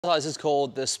Exercise is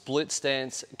called the split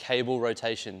stance cable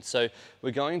rotation. So we're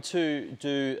going to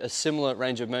do a similar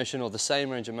range of motion, or the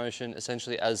same range of motion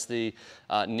essentially as the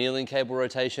kneeling cable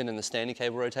rotation and the standing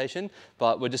cable rotation,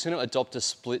 but we're just going to adopt a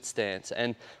split stance.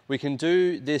 And we can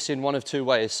do this in one of two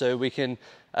ways. So we can,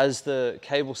 as the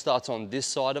cable starts on this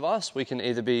side of us, we can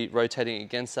either be rotating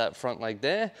against that front leg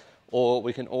there, or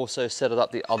we can also set it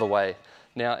up the other way.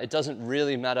 Now, it doesn't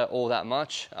really matter all that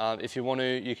much. If you want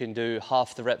to, you can do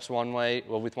half the reps one way,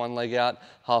 or with one leg out,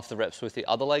 half the reps with the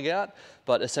other leg out.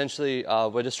 But essentially,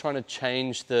 we're just trying to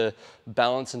change the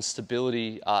balance and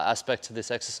stability aspect to this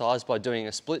exercise by doing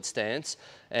a split stance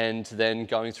and then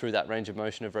going through that range of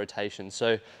motion of rotation.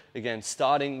 So again,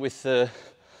 starting with the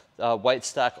weight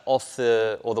stack off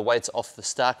the weights off the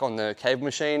stack on the cable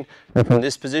machine, and from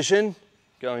this position,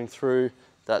 going through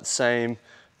that same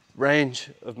range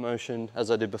of motion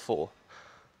as I did before.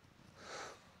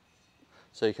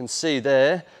 So you can see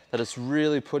there that it's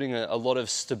really putting a lot of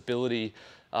stability,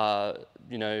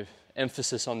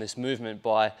 emphasis on this movement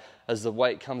by, as the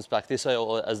weight comes back this way,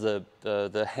 or as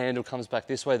the handle comes back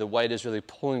this way, the weight is really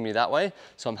pulling me that way.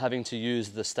 So I'm having to use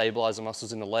the stabilizer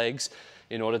muscles in the legs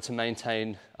in order to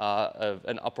maintain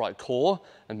an upright core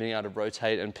and being able to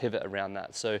rotate and pivot around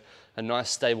that. So a nice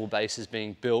stable base is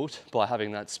being built by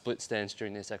having that split stance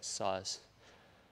during this exercise.